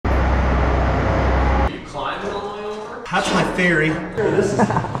That's my theory. This is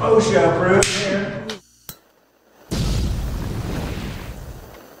OSHA approved here.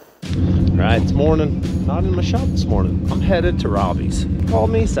 Alright, it's morning. Not in my shop this morning. I'm headed to Robbie's. Called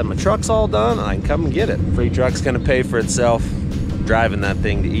me, said my truck's all done, and I can come and get it. Free truck's gonna pay for itself. I'm driving that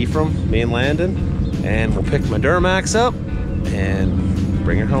thing to Ephraim, me and Landon, and we'll pick my Duramax up and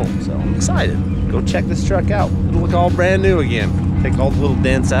bring her home. So I'm excited. Go check this truck out. It'll look all brand new again. Take all the little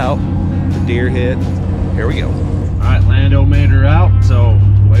dents out, the deer hit. Here we go. All right, Lando made her out, so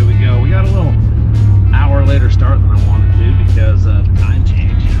away we go. We got a little hour later start than I wanted to because of the time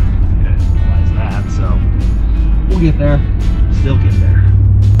change. I didn't realize that, so we'll get there. Still get there.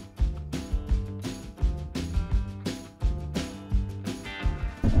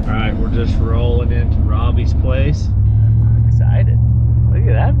 All right, we're just rolling into Robbie's place. I'm excited. Look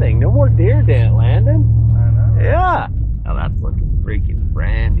at that thing. No more deer dent, Landon. I know. Yeah. Now that's looking freaking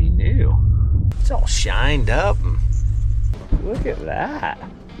brandy new. It's all shined up. Look at that.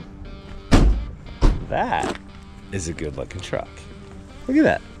 That is a good looking truck. Look at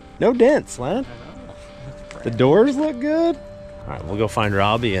that. No dents, Land. The doors look good. All right, we'll go find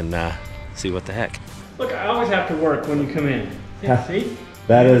Robbie and see what the heck. Look, I always have to work when you come in. Yeah, see?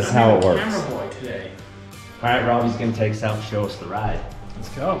 That is how it works. Camera boy today. All right, Robbie's gonna take us out and show us the ride. Let's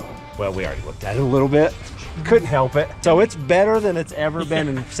go. Well, we already looked at it a little bit. Couldn't help it. So it's better than it's ever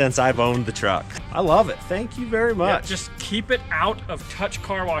been since I've owned the truck. I love it. Thank you very much. Yeah, just keep it out of touch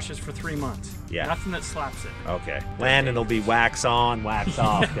car washes for 3 months. Yeah. Nothing that slaps it. Okay. Landon will be wax on, wax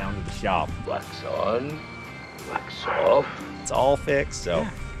off down to the shop. Wax on, wax off. It's all fixed, so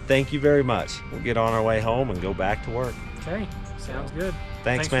thank you very much. We'll get on our way home and go back to work. Okay, sounds good.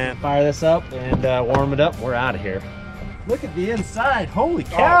 Thanks man. Fire this up and warm it up. We're out of here. Look at the inside. Holy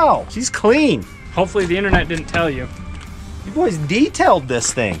cow. She's clean. Hopefully the internet didn't tell you. You boys detailed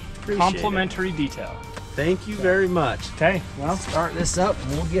this thing. Complimentary detail. Thank you very much. Okay, well, Start this up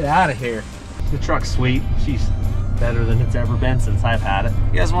and we'll get out of here. The truck's sweet. She's better than it's ever been since I've had it.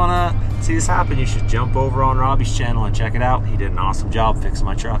 You guys wanna see this happen, you should jump over on Robbie's channel and check it out. He did an awesome job fixing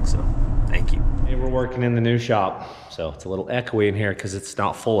my truck, so thank you. Hey, we're working in the new shop, so it's a little echoey in here because it's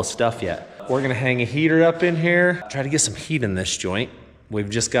not full of stuff yet. We're gonna hang a heater up in here, try to get some heat in this joint. We've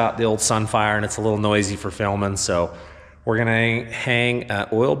just got the old Sunfire and it's a little noisy for filming, so we're gonna hang an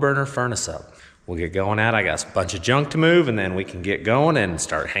oil burner furnace up. We'll get going at it. I got a bunch of junk to move and then we can get going and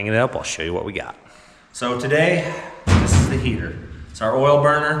start hanging it up. I'll show you what we got. So today, this is the heater. It's our oil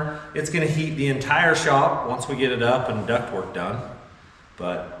burner. It's gonna heat the entire shop once we get it up and ductwork done.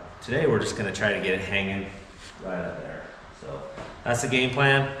 But today we're just gonna try to get it hanging right up there. So that's the game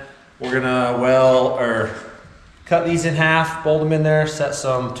plan. We're gonna cut these in half, bolt them in there, set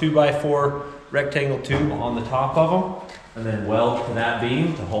some 2x4 rectangle tube on the top of them, and then weld to that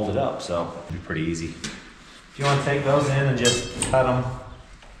beam to hold it up. So it'll be pretty easy. If you want to take those in and just cut them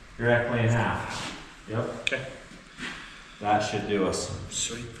directly in half. Yep. okay. That should do us.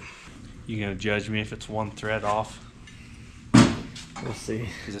 Sweet. You gonna judge me if it's one thread off? We'll see.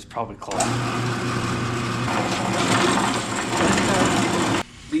 Because it's probably close.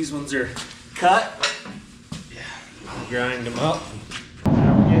 These ones are cut. We'll grind them up.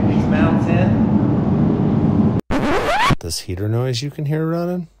 Now we're getting these mounts in. This heater noise you can hear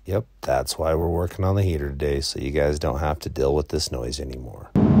running? Yep, that's why we're working on the heater today, so you guys don't have to deal with this noise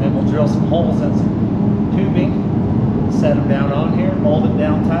anymore. Then we'll drill some holes in some tubing, set them down on here, hold it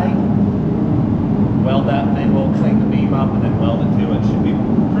down tight, weld that thing, we'll clean the beam up and then weld it to it. Should be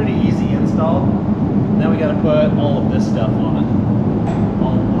pretty easy install. And then we gotta put all of this stuff on it.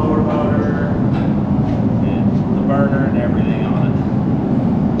 All the motor motor, and the burner and everything on it.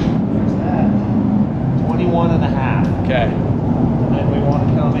 There's that. 21 and a half. Okay. And then we want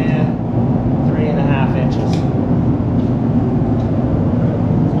to come in 3.5 inches.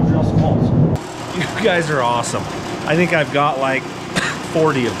 We'll drill some holes. You guys are awesome. I think I've got like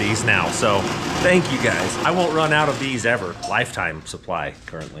 40 of these now, so thank you guys. I won't run out of these ever. Lifetime supply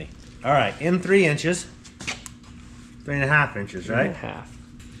currently. All right, in 3 inches. 3.5 inches, right? 3.5.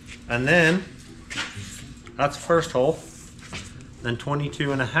 And then that's the first hole. Then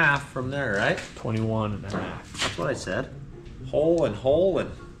 22.5 from there, right? 21.5. That's what I said. Hole and hole and.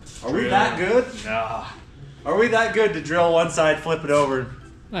 Are we that good? Nah. Are we that good to drill one side, flip it over?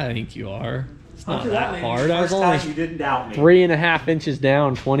 I think you are. It's not That that may be hard. the I was first only time you didn't doubt me. 3.5 inches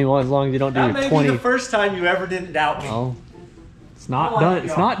down, 21. As long as you don't do That may 20. be the first time you ever didn't doubt me. Oh, it's not done.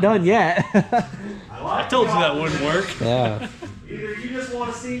 It's not done yet. I told you that wouldn't work. Yeah. Either you just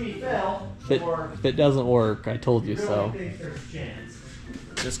want to see me fail, or If it doesn't work, I told you really so. think there's a chance.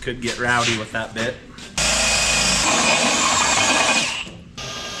 This could get rowdy with that bit.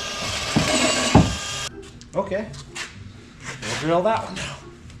 Okay. drill that one down.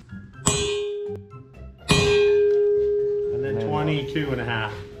 And then 22 and a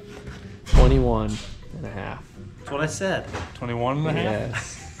half. 21 and a half. That's what I said. 21 and a half?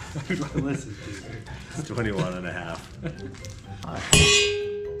 Yes. Who do I listen to? It's 21 and a half.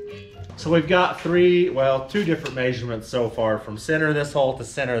 So we've got two different measurements so far, from center of this hole to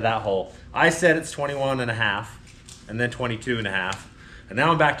center of that hole. I said it's 21 and a half, and then 22 and a half. And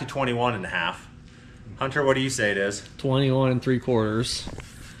now I'm back to 21 and a half. Hunter, what do you say it is? 21 3/4.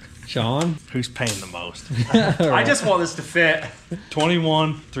 Sean? Who's paying the most? I just want this to fit.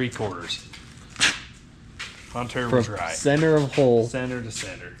 21 3/4. Hunter was From right. center of hole. Center to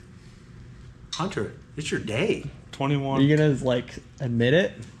center. Hunter, it's your day. 21. Are you gonna like admit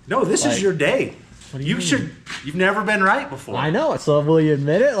it? No, this is your day. What do you mean? You've never been right before. I know it, so will you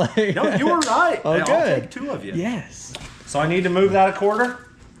admit it? Like, No, you were right. Oh, I'll good. take 2 of you. Yes. So I need to move that a quarter?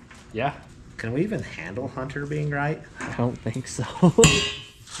 Yeah. Can we even handle Hunter being right? I don't think so.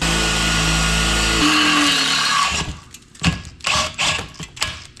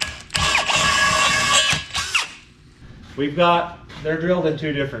 They're drilled in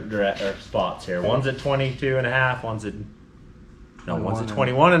 2 different spots here. One's at 22 and a half, one's at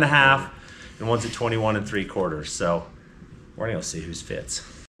 21 and a half, and one's at 21 3/4. So we're gonna go see whose fits.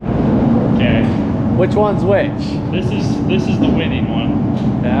 Okay. Which one's which? This is the winning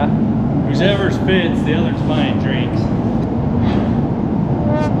one. Yeah. Whoever's fits, the other's buying drinks.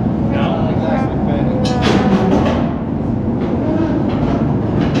 No.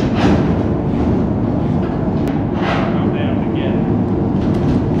 I'm down to get it.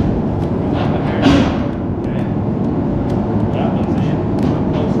 Okay. That one's in. How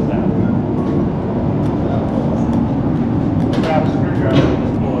close is that one? We'll grab a screwdriver and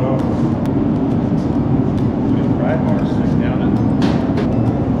just pull it over. Get the pry bar stick down it.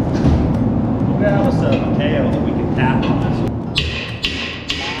 We'll grab us a tail that we can tap on this.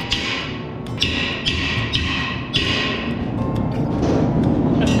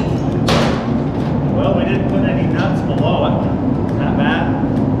 Well, we didn't put any nuts below it. Is that bad?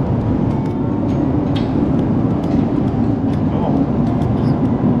 Oh.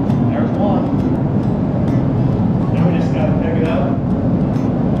 There's one. Now we just gotta pick it up.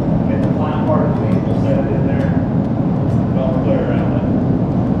 Get the flat part of the lead, we'll set it in there. Don't play around it.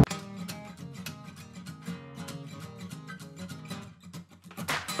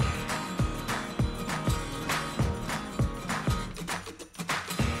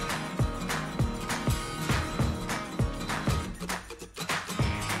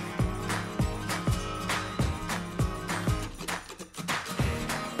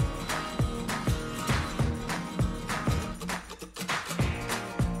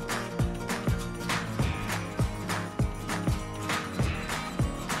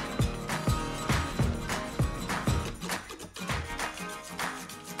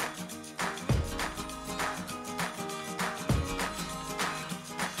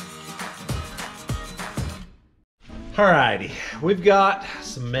 Alrighty, we've got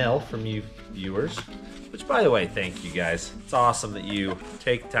some mail from you viewers, which, by the way, thank you guys. It's awesome that you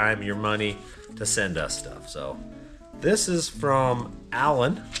take time, your money, to send us stuff. So this is from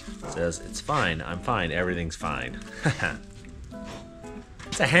Alan. It says, "It's fine, I'm fine, everything's fine."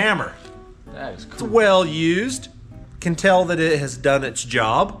 It's a hammer. That is cool. It's well used. Can tell that it has done its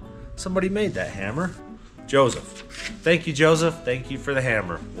job. Somebody made that hammer. Joseph. Thank you, Joseph. Thank you for the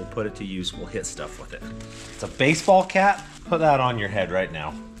hammer. We'll put it to use. We'll hit stuff with it. It's a baseball cap. Put that on your head right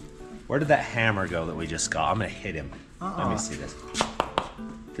now. Where did that hammer go that we just got? I'm gonna hit him. Let me see this.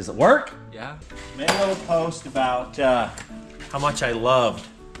 Does it work? Yeah. Made a little post about how much I loved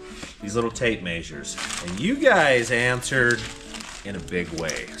these little tape measures, and you guys answered in a big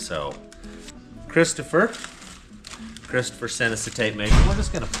way. So Christopher sent us a tape measure. We're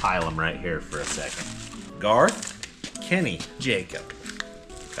just gonna pile them right here for a second. Garth, Kenny, Jacob,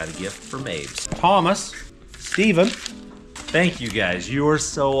 got a gift for Mabes. Thomas, Steven, thank you guys. You are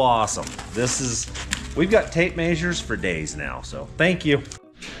so awesome. We've got tape measures for days now, so thank you.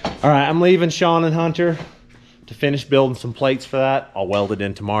 All right, I'm leaving Sean and Hunter to finish building some plates for that. I'll weld it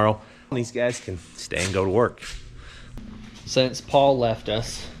in tomorrow. These guys can stay and go to work. Since Paul left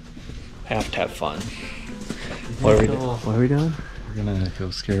us, have to have fun. What are we doing? What are we doing? We're gonna go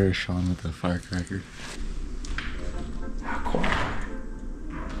scare Sean with a firecracker. How cool.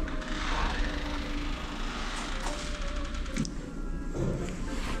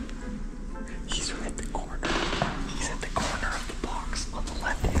 He's right at the corner. He's at the corner of the box on the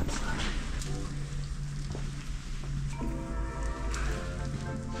left-hand side.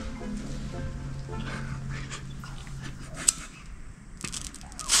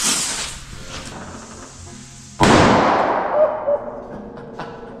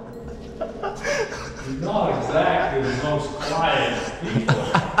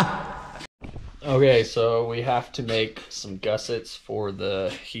 so we have to make some gussets for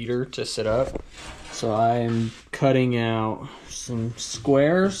the heater to sit up. So I'm cutting out some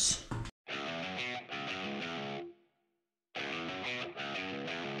squares.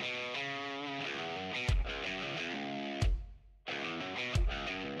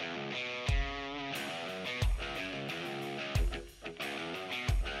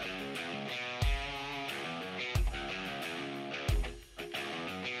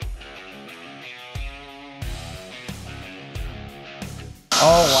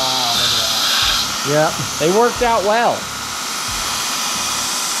 Oh wow, look at that. Yep, they worked out well.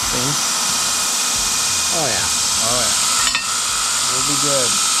 See? Oh yeah, We'll be good.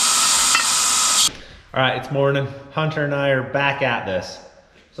 All right, it's morning. Hunter and I are back at this.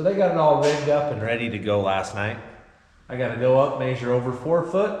 So they got it all rigged up and ready to go last night. I got to go up, measure over 4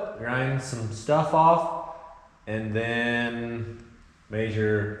 foot, grind some stuff off, and then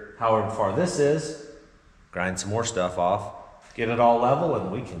measure however far this is, grind some more stuff off, get it all level, and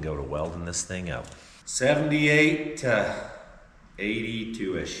we can go to welding this thing up. 78 to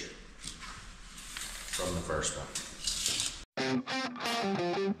 82-ish from the first one.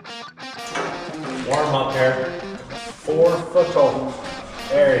 Warm up here. 4 foot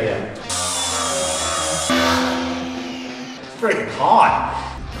area. It's freaking hot.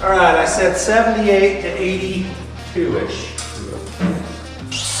 All right, I said 78 to 82-ish.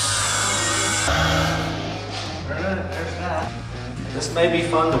 This may be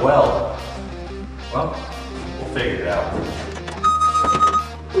fun to weld. Well, we'll figure it out.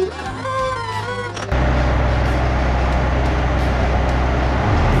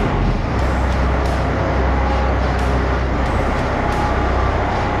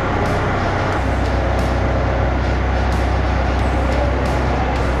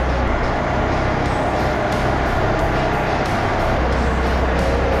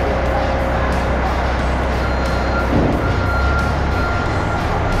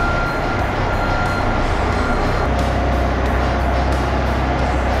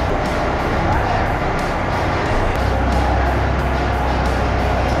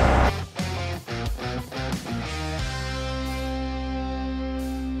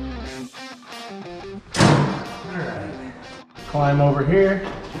 Climb over here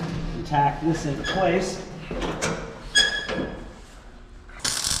and tack this into place.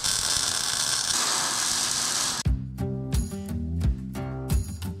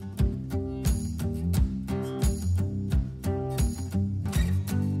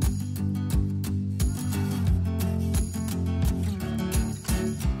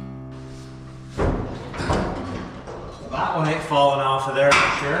 That one ain't falling off of there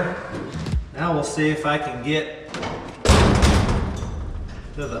for sure. Now we'll see if I can get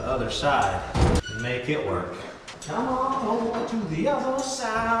to the other side and make it work. Come on over to the other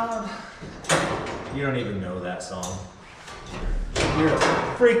side. You don't even know that song. You're a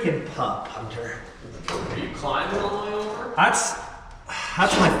freaking pup, Hunter. Are you climbing all the way over? That's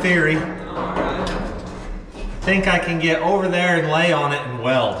my theory. Alright. Think I can get over there and lay on it and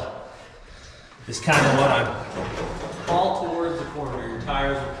weld. Is kind of what I'm. Fall towards the corner, your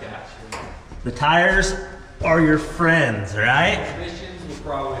tires will catch you. The tires are your friends, right? Transmissions will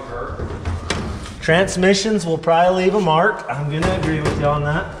probably hurt. Transmissions will probably leave a mark. I'm gonna agree with you on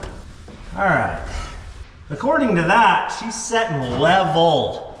that. All right. According to that, she's setting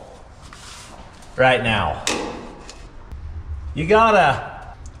level right now. You got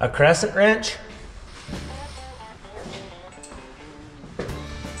a crescent wrench?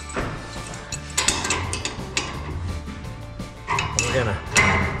 We're gonna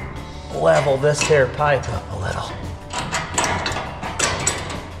level this here pipe up a little.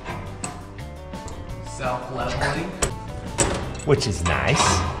 Self-leveling. Which is nice.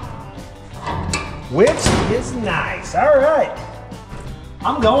 Which is nice. All right.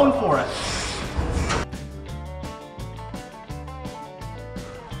 I'm going for it.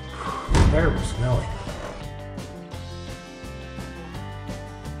 Terrible smelling.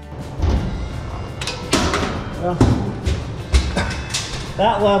 Well,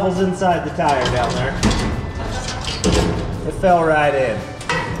 that level's inside the tire down there. It fell right in.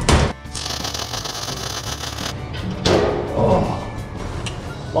 Oh,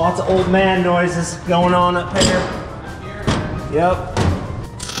 lots of old man noises going on up here. Yep.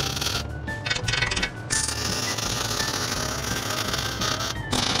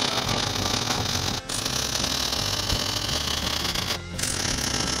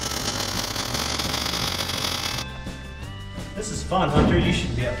 This is fun, Hunter. You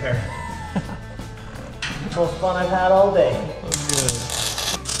should be up here. Most fun I've had all day.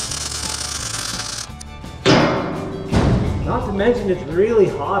 Not to mention it's really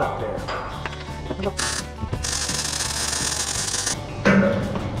hot up there.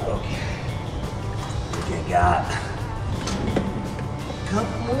 got a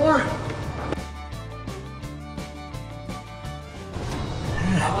couple more.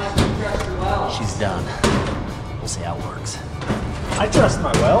 She's done. We'll see how it works. I trust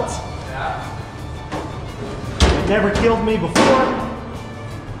my welds. Yeah. It never killed me before.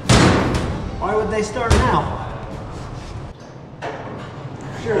 Why would they start now?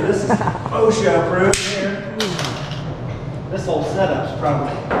 Sure, this is OSHA approved here. This whole setup's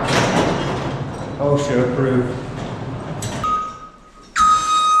probably OSHA approved.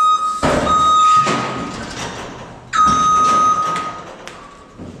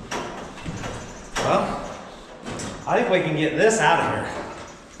 Well, I think we can get this out of here.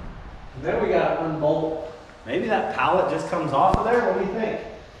 And then we gotta unbolt. Maybe that pallet just comes off of there. What do you think?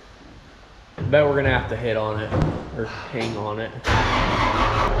 I bet we're gonna have to hit on it or hang on it.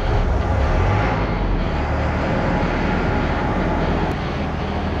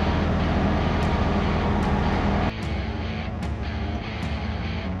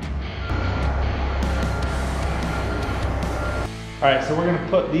 All right, so we're gonna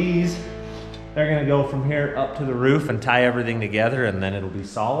put these, they're gonna go from here up to the roof and tie everything together, and then it'll be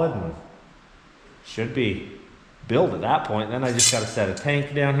solid and should be built at that point. Then I just gotta set a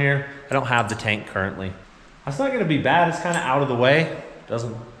tank down here. I don't have the tank currently. That's not gonna be bad, it's kinda out of the way. Not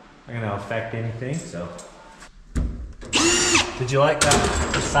gonna affect anything, so. Did you like that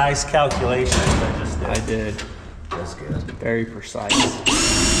precise calculation I just did? I did. That's good. Very precise.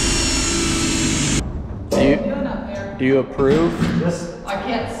 Do you approve? I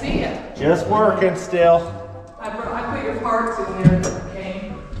can't see it. Just working still. I put your parts in there,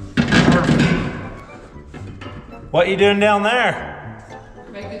 okay? What you doing down there?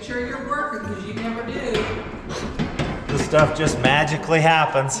 Making sure you're working, because you never do. This stuff just magically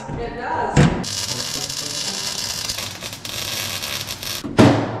happens. It does.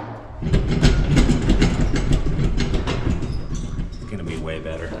 It's gonna be way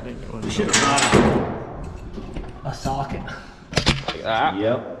better. We should have brought a socket. Like that.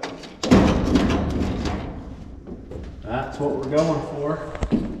 Yep. That's what we're going for.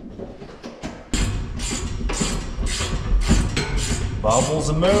 Bubbles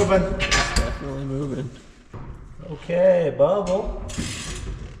are moving. It's definitely moving. Okay, bubble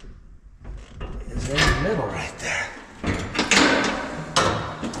is in the middle right there.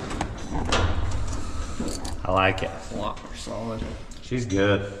 I like it. A lot more solid. She's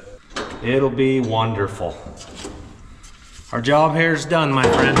good. It'll be wonderful. Our job here is done, my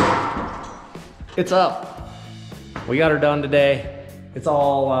friend. It's up. We got her done today. It's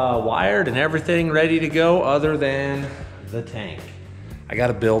all wired and everything ready to go other than the tank. I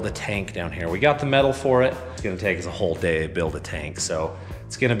gotta build a tank down here. We got the metal for it. It's gonna take us a whole day to build a tank. So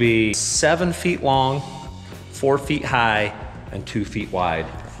it's gonna be 7 feet long, 4 feet high, and 2 feet wide.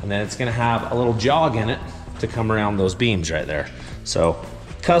 And then it's gonna have a little jog in it to come around those beams right there. So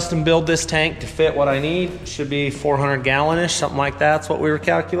custom build this tank to fit what I need. Should be 400 gallon-ish, something like that's what we were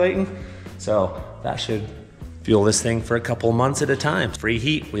calculating. So that should fuel this thing for a couple of months at a time. Free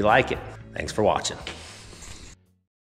heat, we like it. Thanks for watching.